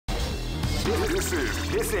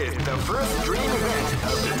This is the first dream event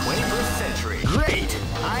of the 21st century. Great!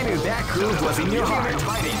 I knew that groove was in your heart.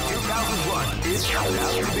 Fighting 2001 is about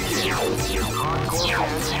to begin. Hardcore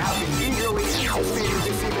fans have been eagerly anticipating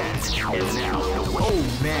this event. And now, oh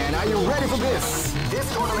man, are you ready for this?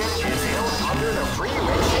 This tournament is held under the free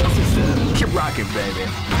ratio system. Keep rocking, baby.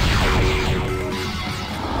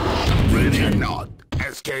 Ready or not,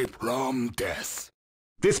 escape from death.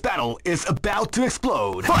 This battle is about to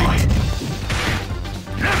explode. Fight!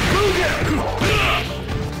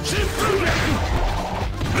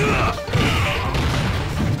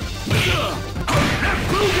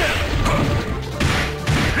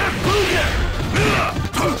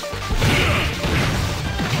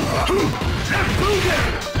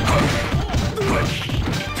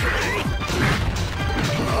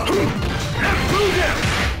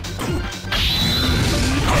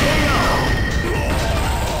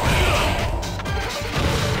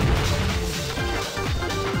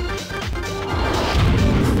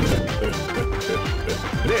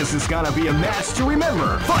 This is gonna be a match to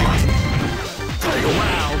remember. Fight!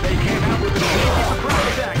 Wow, they came out with a sneaky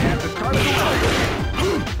surprise attack at the start of the fight.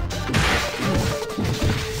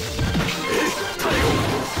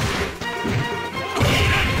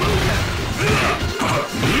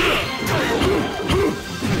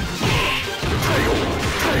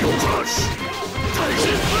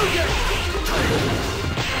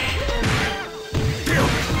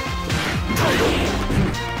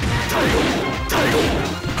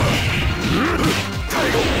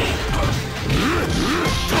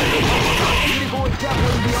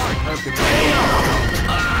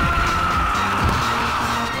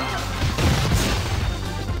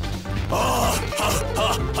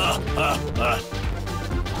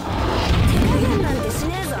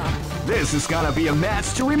 This is gonna be a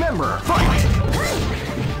match to remember. Fight!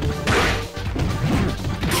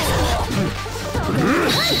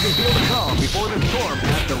 You can feel the calm before the storm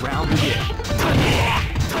as the round begins.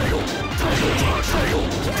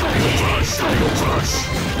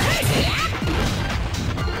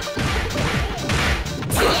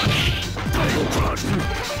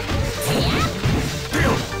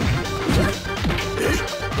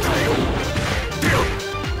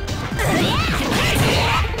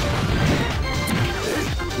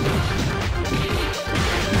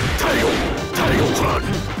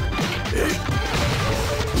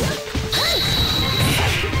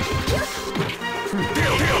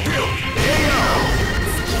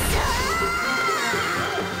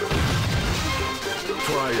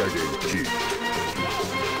 Try again, Chief.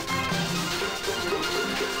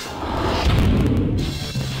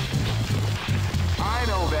 I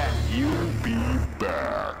know that You'll be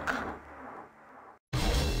back.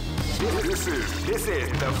 This is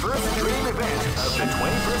the first dream event of the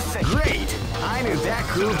 21st century. Great! I knew that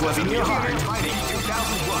groove was in your heart. Fighting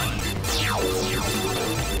 2001.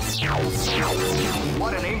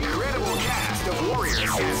 What an incredible cast of warriors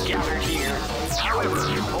has gathered here. However,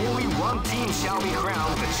 only one team shall be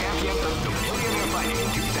crowned the champion of the Millionaire Fighting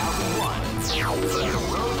in 2001.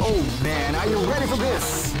 Oh man, are you ready for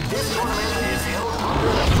this? This tournament is held under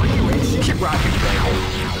the free ratio. Keep rocking,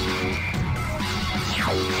 baby.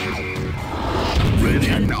 Ready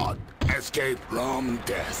or not, escape from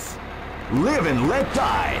death. Live and let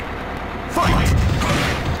die. Fight!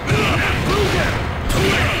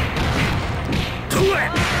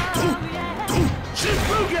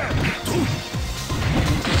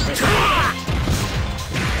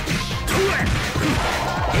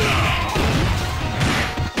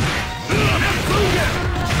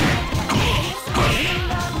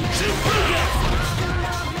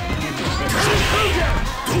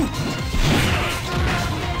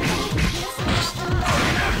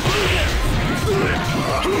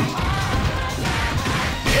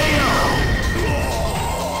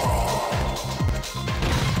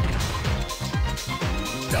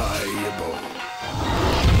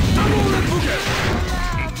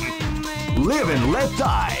 Live and let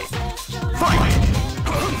die. Fight!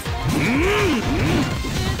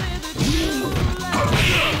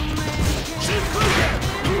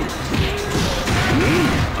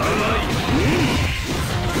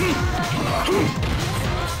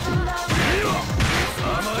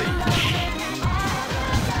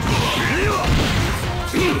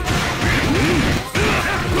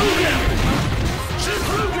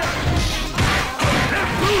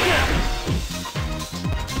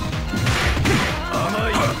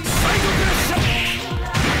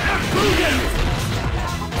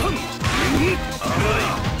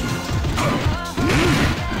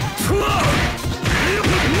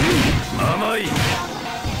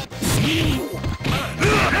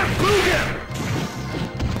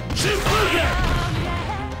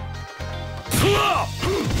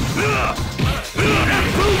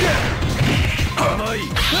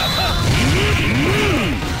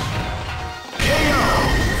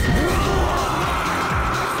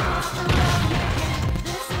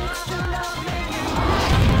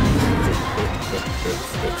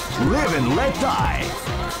 Live and let die.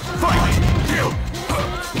 Fight!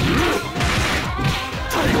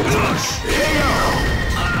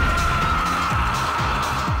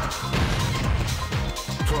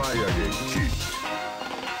 Try again, kid.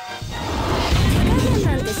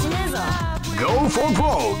 Go for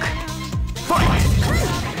broke. Fight!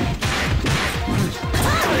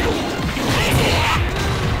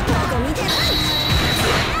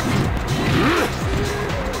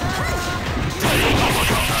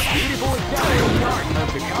 Beautiful Italian art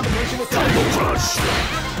of the combination attack. Crush!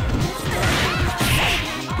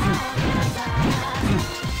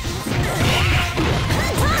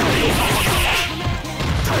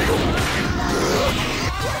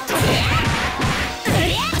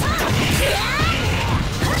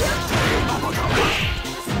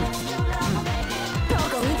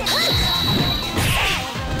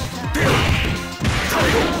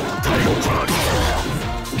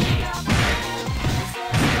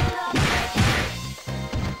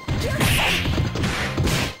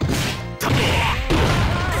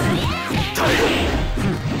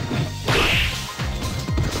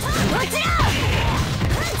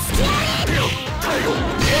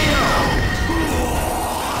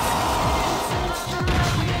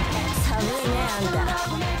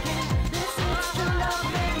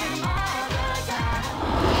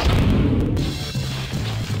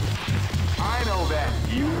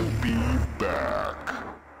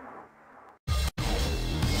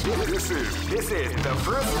 This is the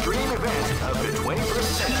first dream event of the 21st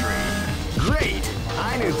century. Great!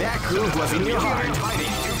 I knew that groove was in your heart.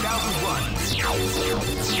 Fighting 2001.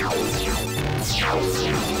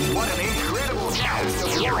 What an incredible cast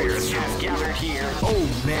of warriors has gathered here. Oh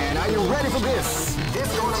man, are you ready for this?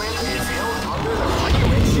 This tournament is held under the free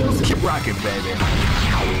windshields. Keep rocking, baby.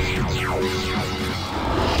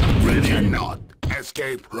 We cannot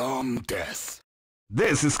escape from death.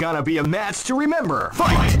 This is gonna be a match to remember.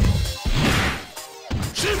 Fight!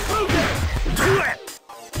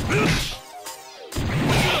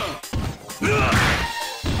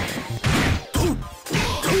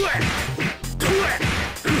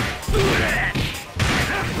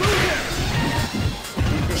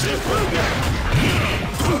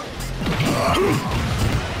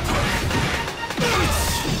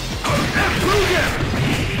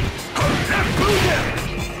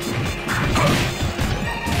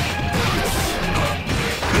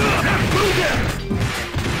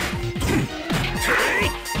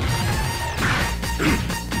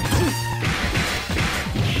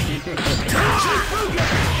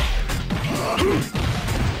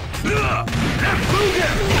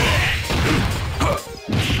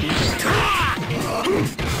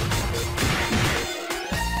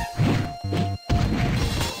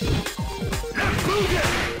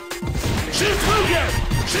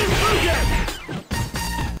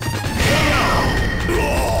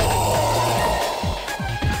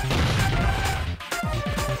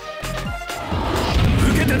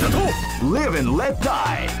 Live and let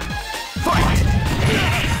die. Fight!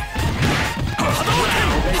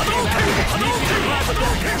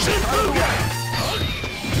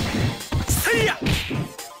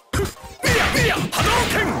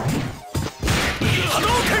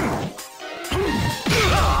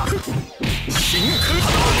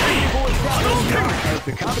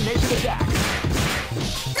 The combination attack.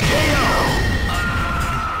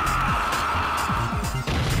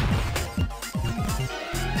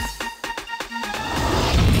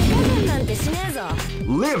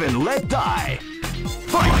 Live and let die.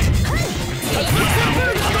 Fight!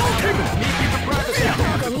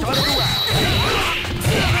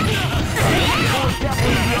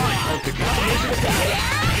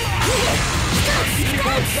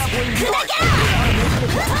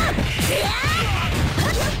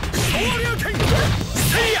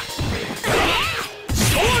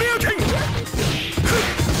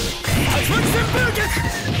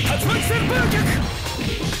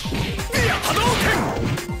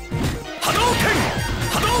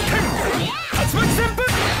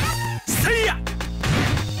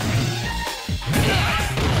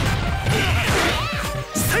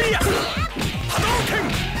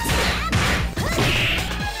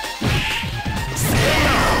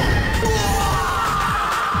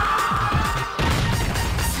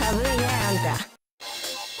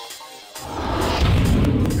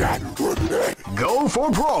 Go for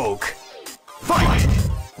broke. Fight!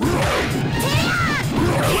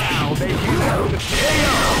 Wow, they do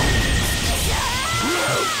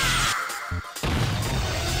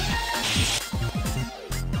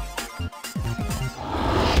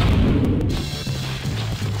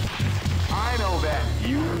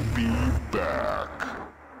you'll be back.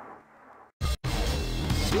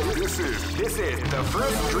 This is the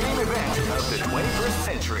first dream event of the 21st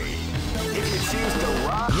century. If you choose the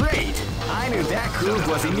wrong... Great! I knew that groove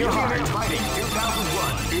was in your heart. Fighting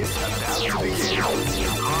 2001 is about to begin.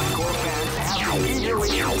 Hardcore fans have been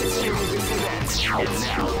eagerly anticipating this event. And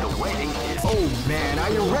now the waiting is... Oh man,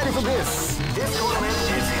 are you ready for this? This tournament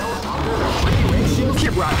is held under the free ratio...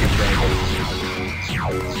 Keep rocking, baby.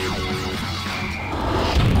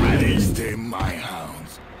 Release them, my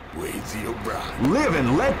hounds. With your bride. Live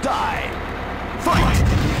and let die. Fight!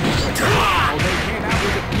 Oh, they came out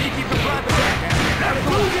with a sneaky surprise attack. Now it's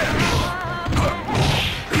all again.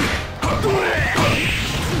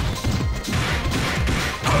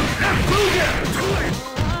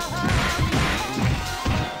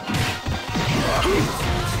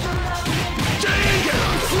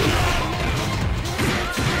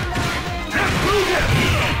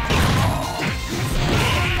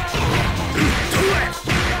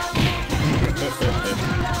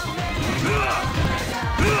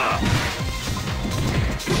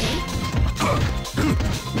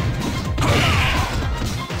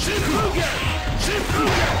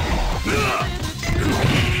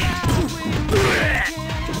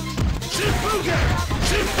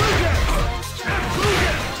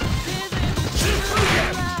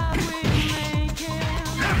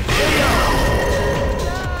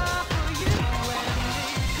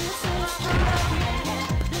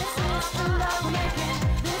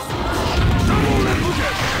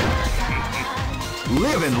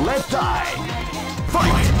 Live and let die.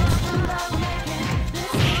 Fight!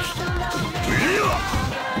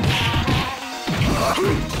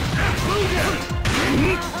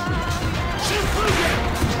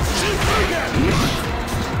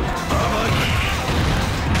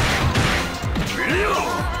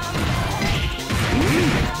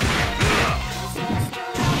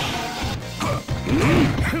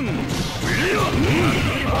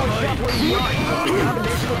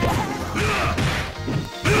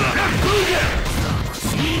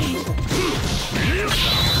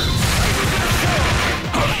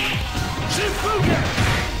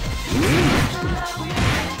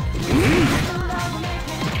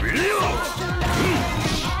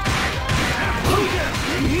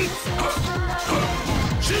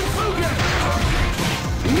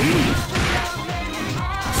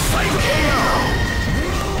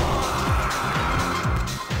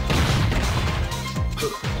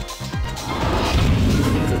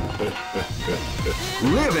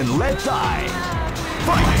 Live and let die.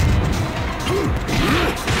 Fight!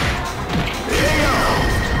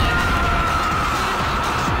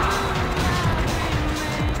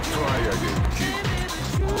 Try again, kid.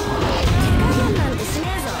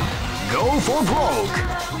 Go for broke.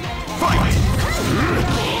 Fight!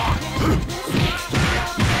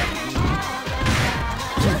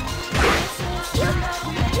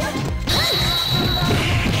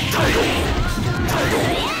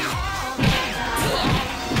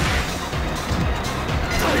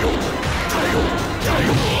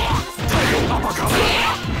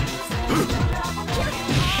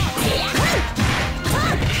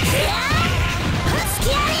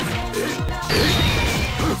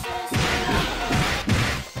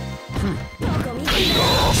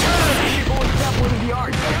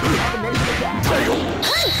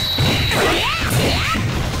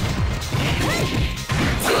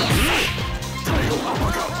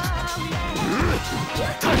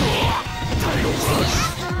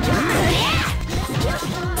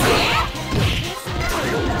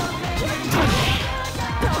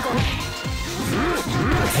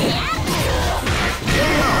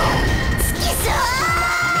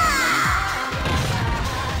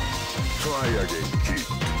 Try again, kid.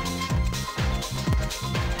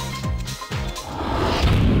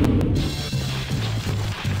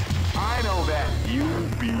 I know that. You'll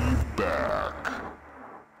be back.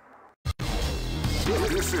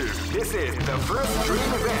 This is the first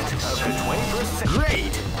dream event of the 21st century.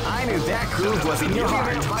 Great! I knew that groove was in your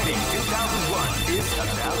heart. Fighting 2001 is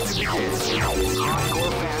about to begin.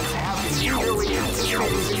 Hardcore fans have been eagerly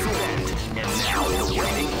anticipating this event. And now the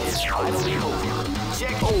waiting is finally over.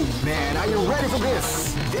 Check. Oh man, are you ready for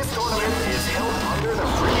this? This tournament is held under the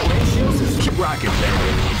free ratio system. Keep rocking,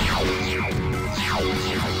 baby.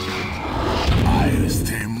 I'll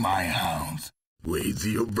stem my hounds. With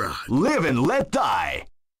your bride. Live and let die.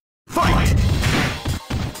 Fight!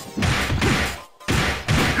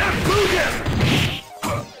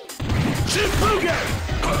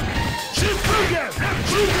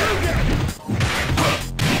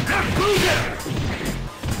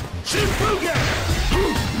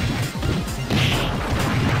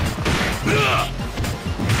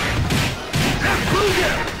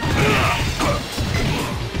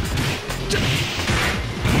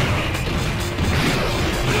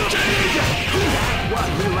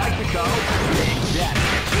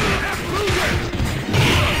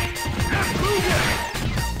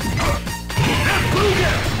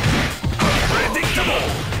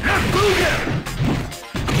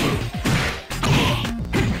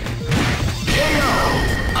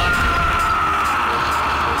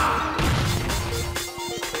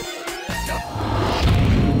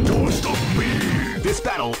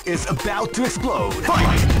 battle is about to explode.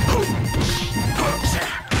 Fight!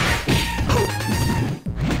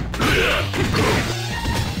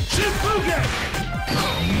 Shifugen!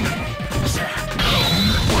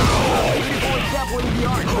 Definitely the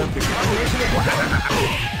art of the combination of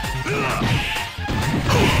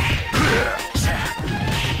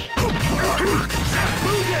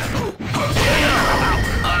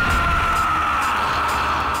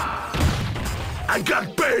I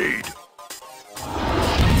got paid!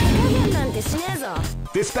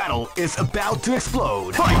 This battle is about to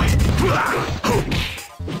explode. Fight!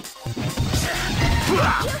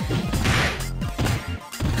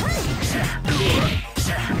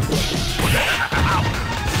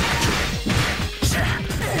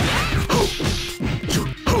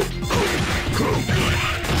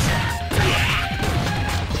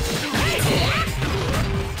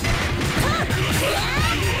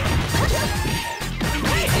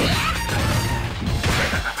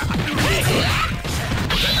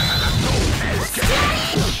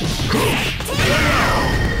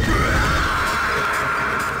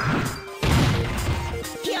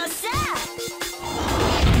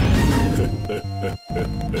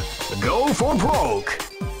 Go for broke!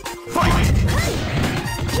 Fight!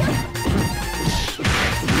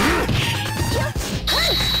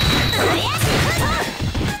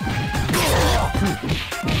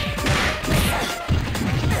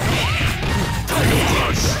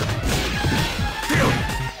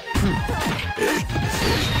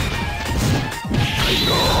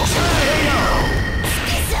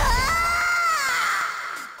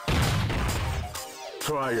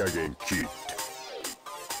 Try again, kid.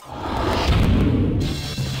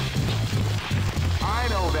 I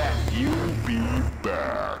know that. You'll be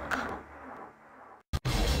back.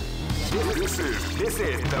 This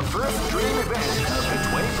is the first dream event of the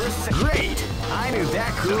 21st century. Great! I knew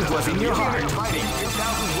that groove was in your heart. Fighting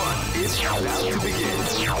 2001 is about to begin.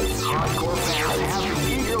 Hardcore fans have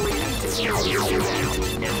been eagerly anticipating this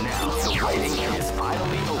event, and now the waiting is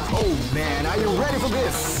finally over. Oh man, are you ready for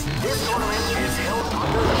this? This tournament is held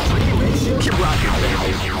under the free ratio. Keep rocking,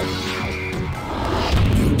 baby.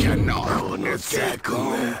 You cannot escape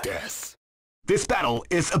death. This battle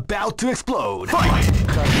is about to explode. Fight!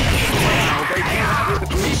 They came out with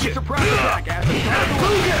the immediate surprise attack at the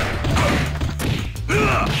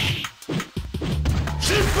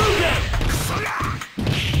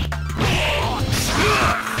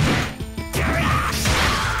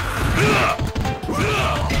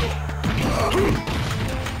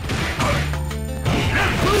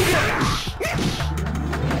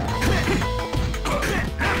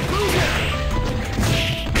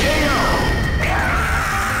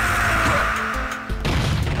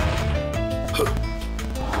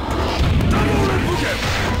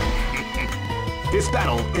This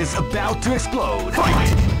battle is about to explode. Fight!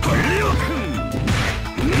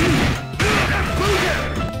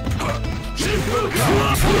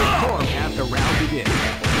 Form as the round begins.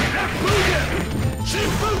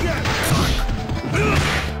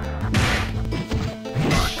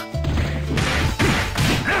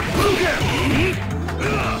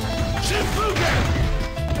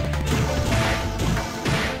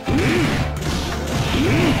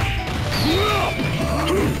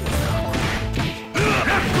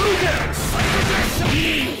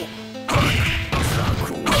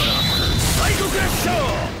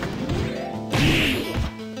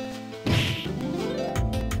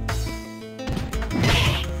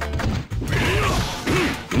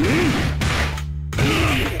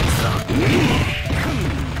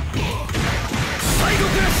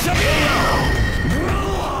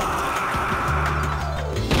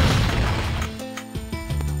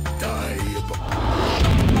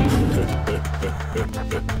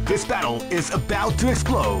 This battle is about to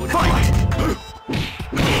explode. Fight!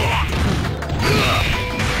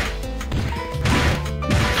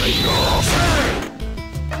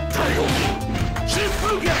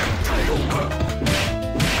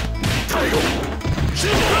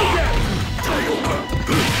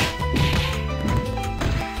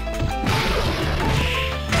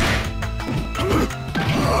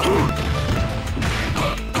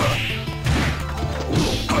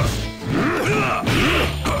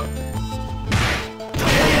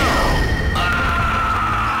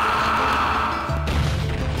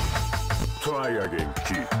 Try again,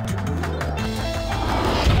 kid.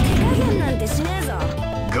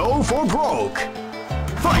 Go for broke!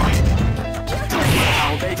 Fight!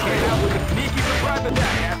 Now they came out with a sneaky surprise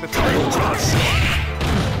attack at the title cross.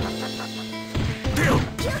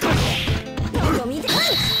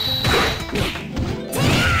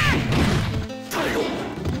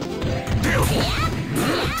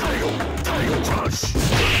 Title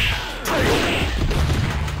crush.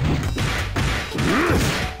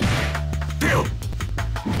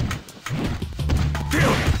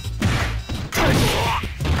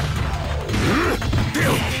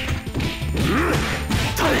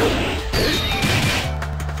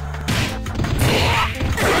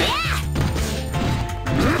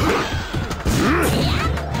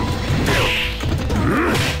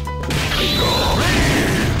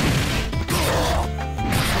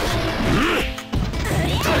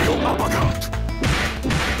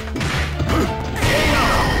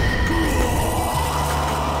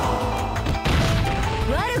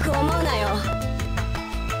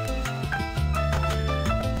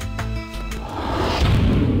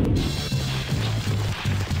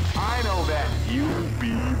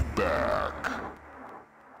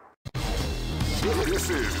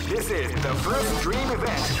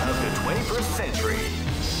 century.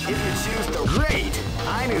 If you choose the great,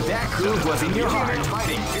 I knew that groove was in your heart.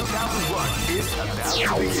 Fighting 2001 is about to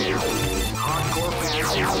begin. Hardcore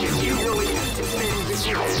fans have been eagerly anticipating this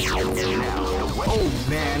event, and now the way. Oh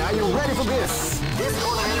man, are you ready for this? This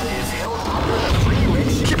tournament is held under the free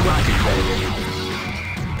ratio. Keep rocking, baby.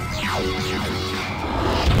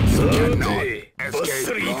 You cannot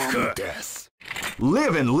escape from death.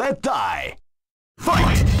 Live and let die.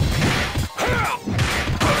 Fight!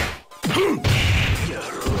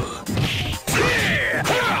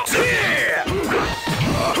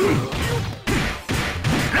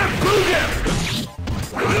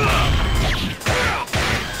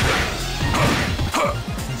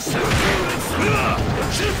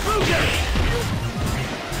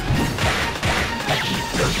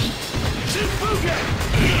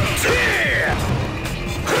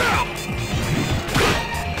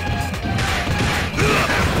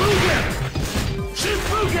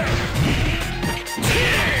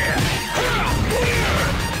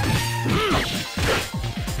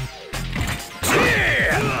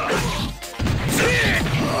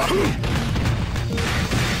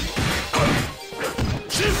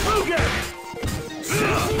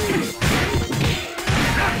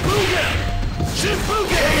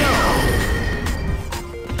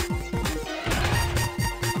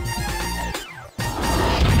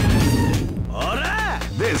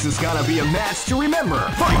 This is gonna be a match to remember.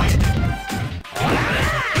 Fight!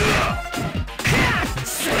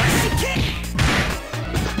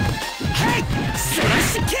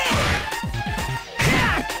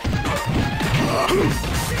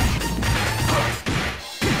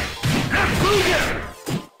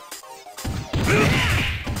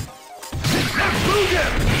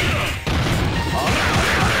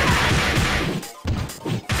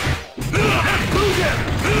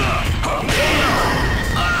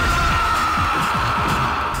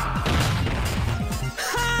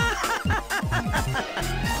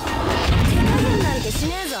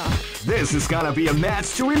 This is gonna be a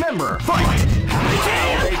match to remember. Fight!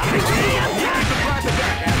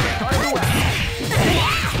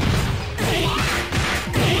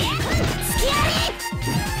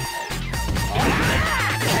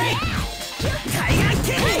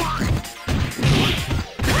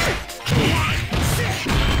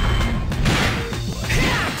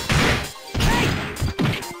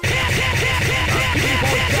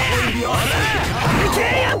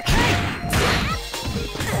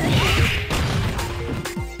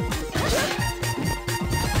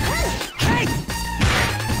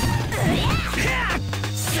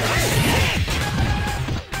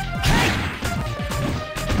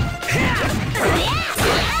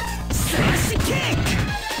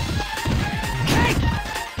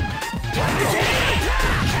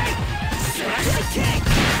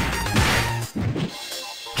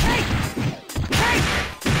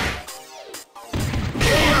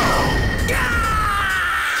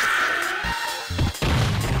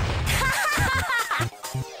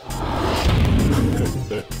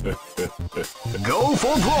 Go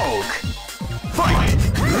for broke! Fight!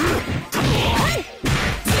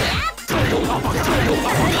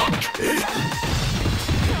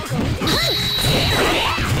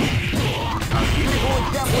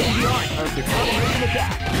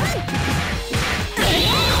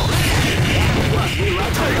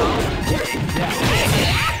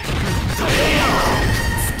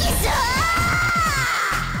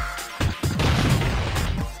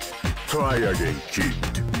 Try again, kid.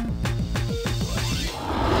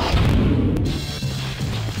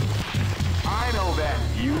 I know that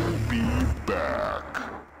You'll be back.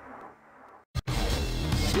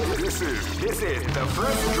 This is the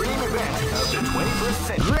first dream event of the 21st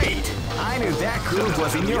century. Great! I knew that groove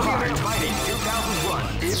was in your heart. Fighting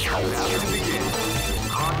 2001 is about to begin.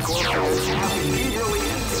 Hardcore fans have been eagerly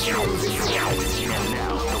anticipating this event, and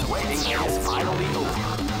now the waiting is finally over.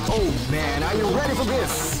 Oh man, are you ready for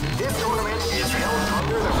this? This tournament is held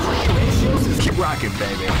under the free ratio system. Keep rocking,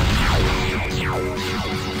 baby.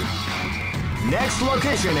 Next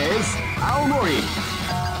location is Aomori.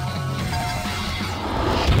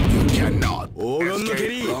 You cannot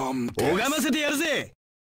escape from death.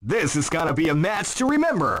 This is gonna be a match to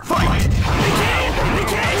remember. Fight!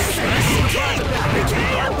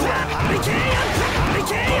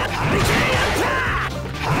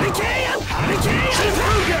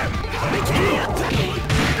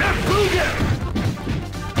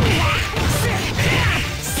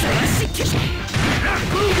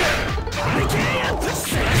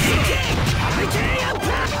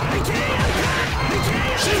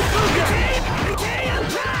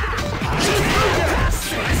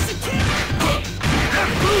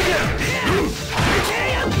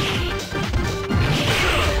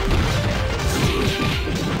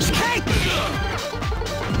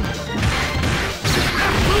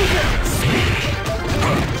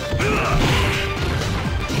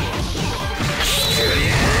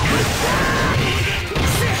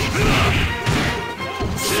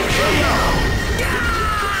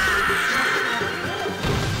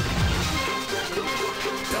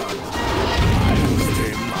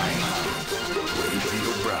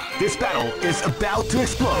 to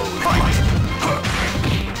explode. Fight!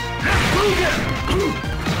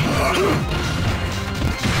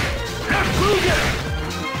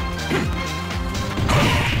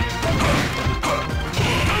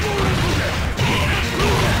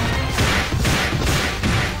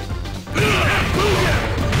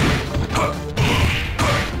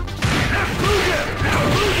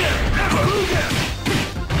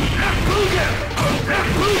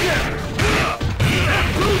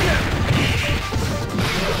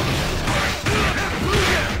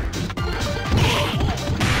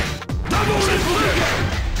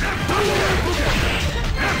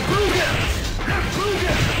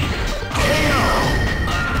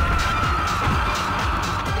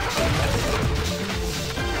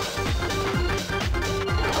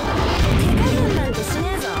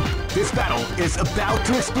 This battle is about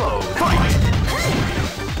to explode. Fight!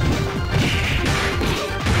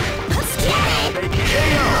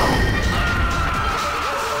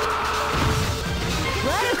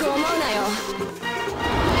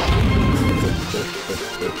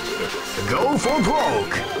 Go for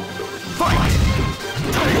broke! Fight!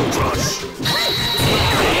 Title Crush!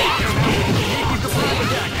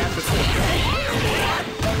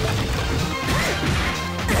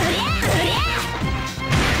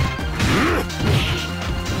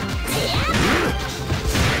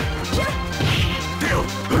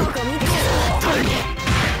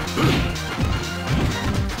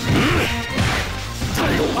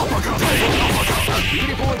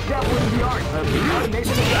 Beautiful example in the art of the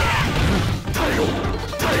combination of that.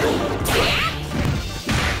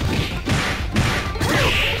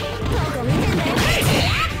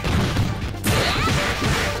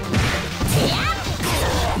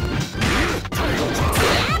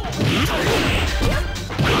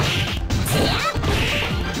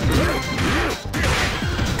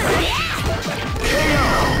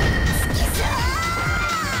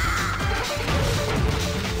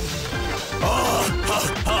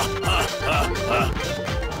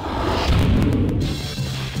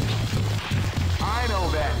 I know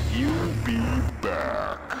that you'll be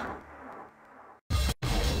back.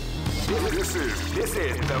 This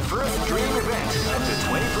is the first dream event of the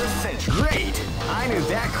 21st century. Great! I knew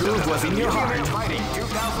that groove was in your heart. Fighting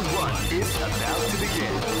 2001 is about to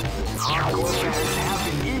begin. Hardcore fans have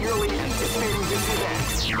been eagerly anticipating this event,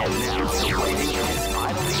 and now the waiting is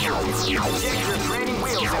finally over. Check your training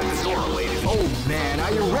wheels at the door, ladies. Oh man,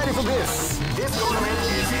 are you ready for this? This tournament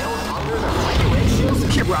is held under the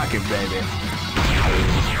regulations. Keep rocking, baby.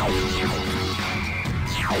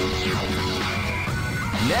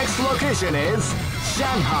 Next location is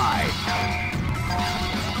Shanghai.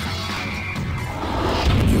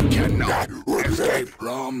 You cannot escape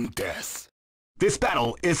from death. This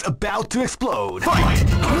battle is about to explode. Fight!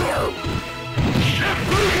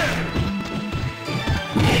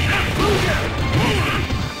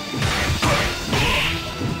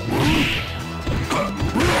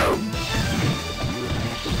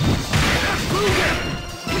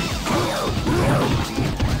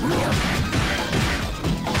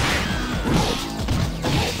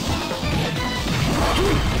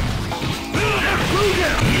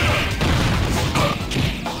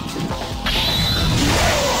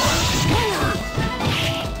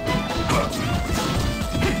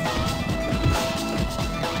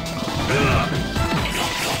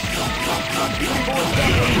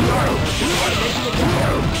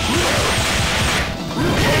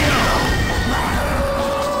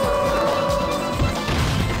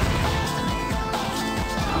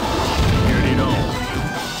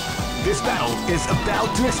 This battle is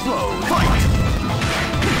about to explode. Fight!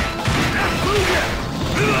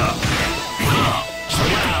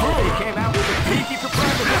 Wow, he came out with a peaky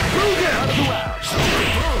surprise attack. Out of the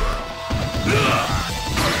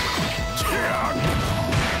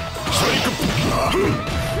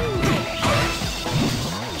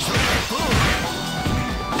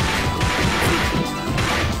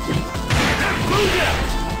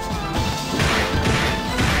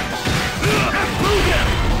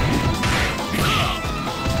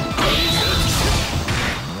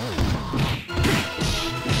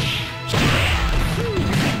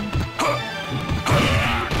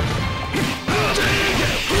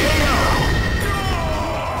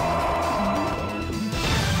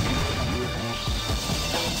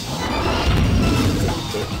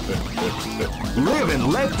Live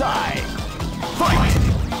and let die. Fight!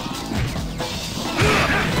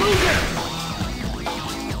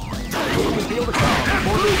 You can feel the calm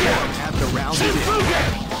before the storm at the round begins.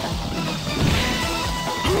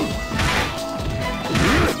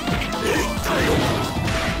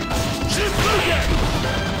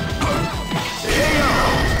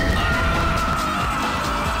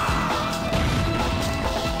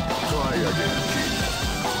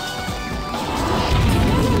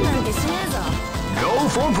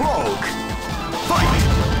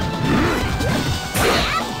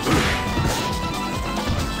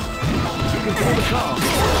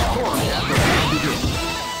 battle of course at the battle begins.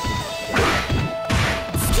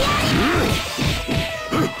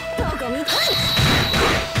 どこ見たい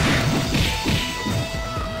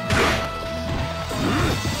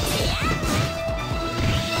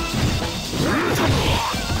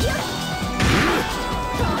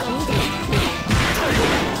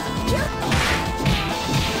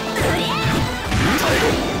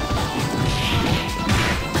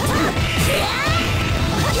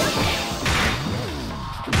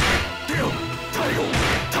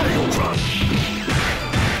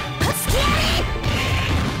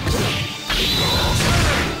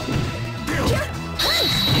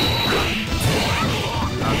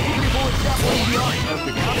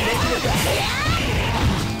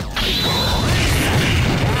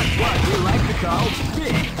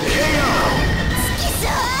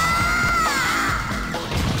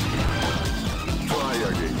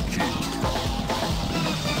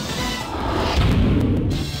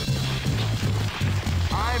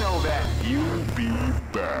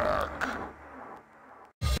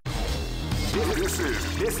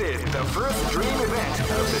This is the first dream event of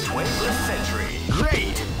the 21st century.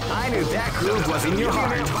 Great! I knew that groove was in your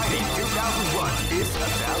heart. Fighting 2001 is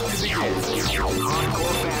about to begin.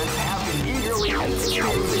 Hardcore fans have been eagerly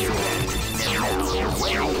anticipating this event. And now the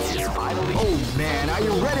waiting is finally... Oh man, are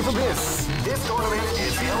you ready for this? This tournament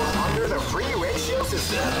is held under the free ratio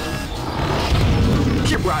system.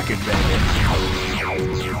 Keep rocking, baby.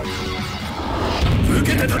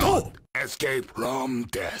 Escape from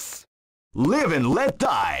death. Live and let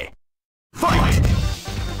die. Fight!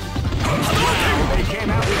 They came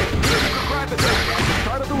out with a critical attack at the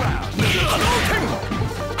start of the round. Hadouken!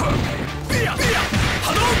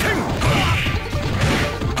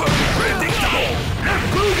 Predictable! Left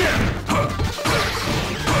Booger!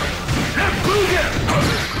 Left Booger!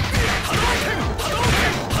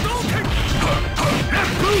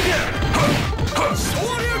 Left Booger!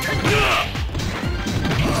 Shoryuken!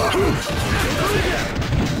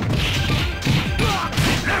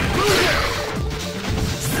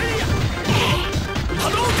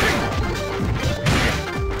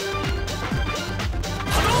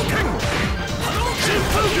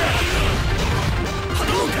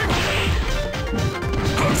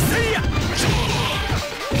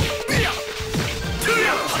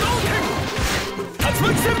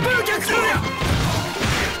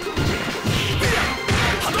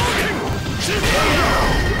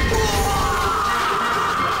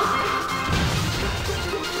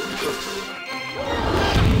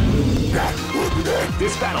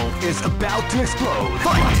 This battle is about to explode.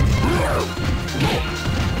 Fight!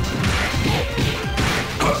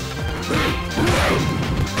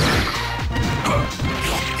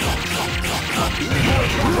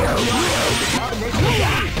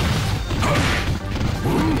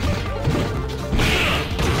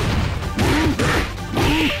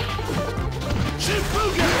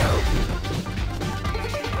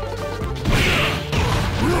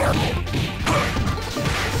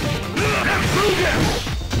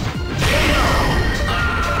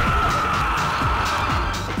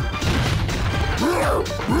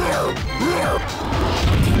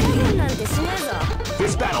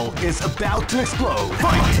 This battle is about to explode.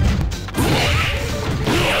 Fight!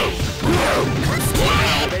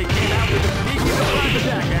 They came out with a sneaky surprise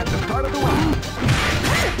attack at the start of the round.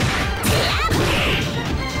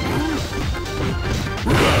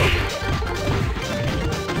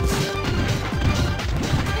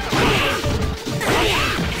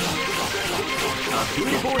 A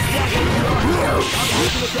beautiful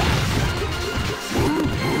attack.